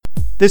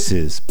This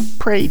is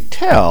Pray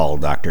Tell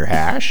Dr.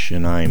 Hash,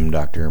 and I'm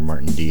Dr.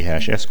 Martin D.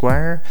 Hash,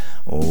 Esquire,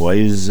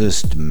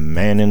 wisest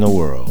man in the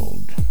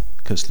world.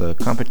 'Cause the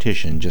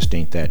competition just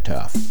ain't that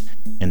tough.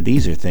 And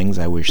these are things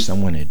I wish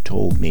someone had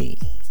told me.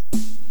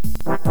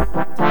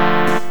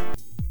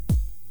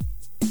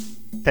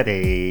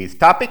 Today's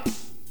topic,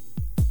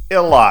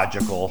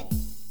 illogical.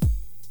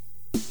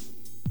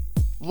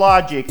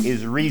 Logic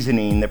is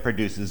reasoning that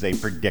produces a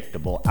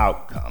predictable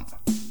outcome.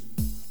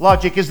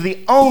 Logic is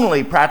the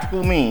only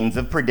practical means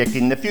of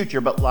predicting the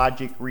future, but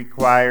logic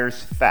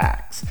requires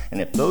facts. And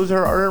if those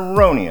are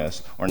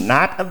erroneous or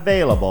not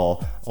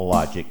available,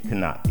 logic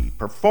cannot be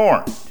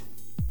performed.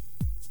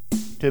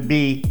 To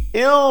be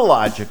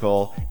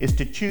illogical is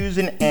to choose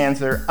an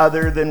answer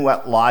other than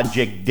what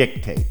logic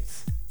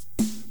dictates.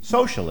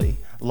 Socially,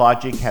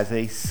 logic has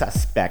a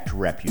suspect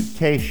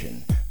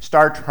reputation.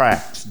 Star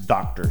Trek's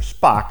Dr.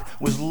 Spock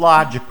was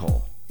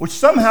logical, which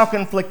somehow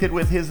conflicted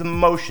with his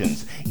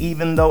emotions,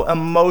 even though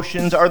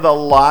emotions are the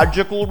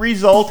logical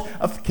result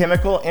of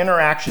chemical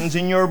interactions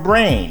in your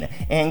brain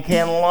and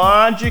can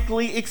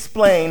logically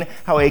explain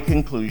how a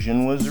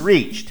conclusion was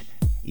reached,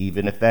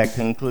 even if that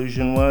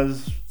conclusion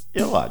was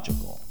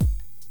illogical.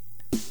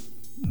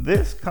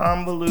 This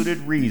convoluted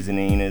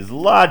reasoning is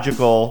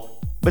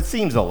logical, but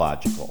seems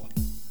illogical,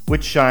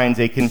 which shines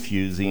a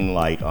confusing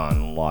light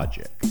on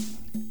logic.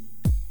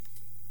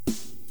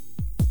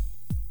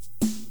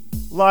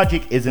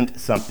 Logic isn't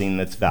something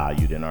that's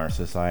valued in our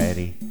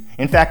society.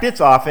 In fact,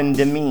 it's often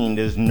demeaned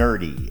as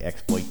nerdy,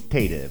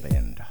 exploitative,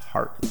 and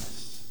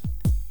heartless.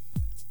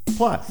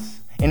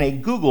 Plus, in a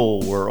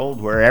Google world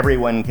where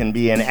everyone can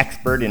be an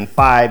expert in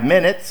 5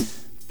 minutes,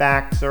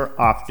 facts are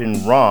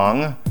often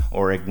wrong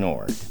or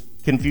ignored,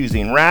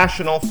 confusing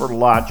rational for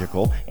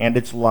logical, and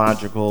it's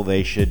logical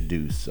they should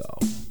do so.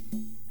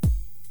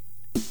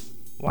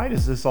 Why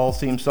does this all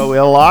seem so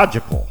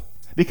illogical?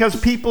 Because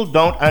people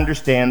don't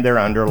understand their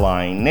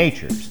underlying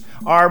natures,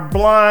 are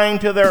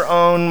blind to their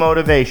own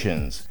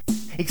motivations,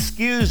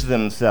 excuse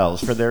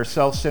themselves for their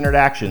self-centered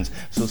actions,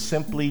 so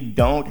simply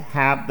don't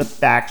have the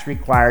facts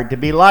required to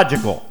be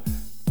logical.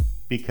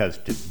 Because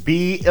to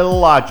be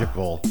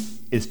illogical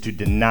is to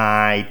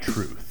deny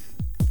truth.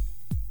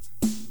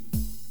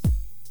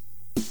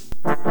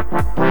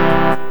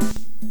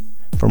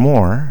 For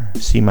more,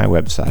 see my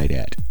website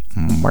at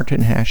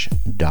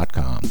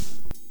martinhash.com.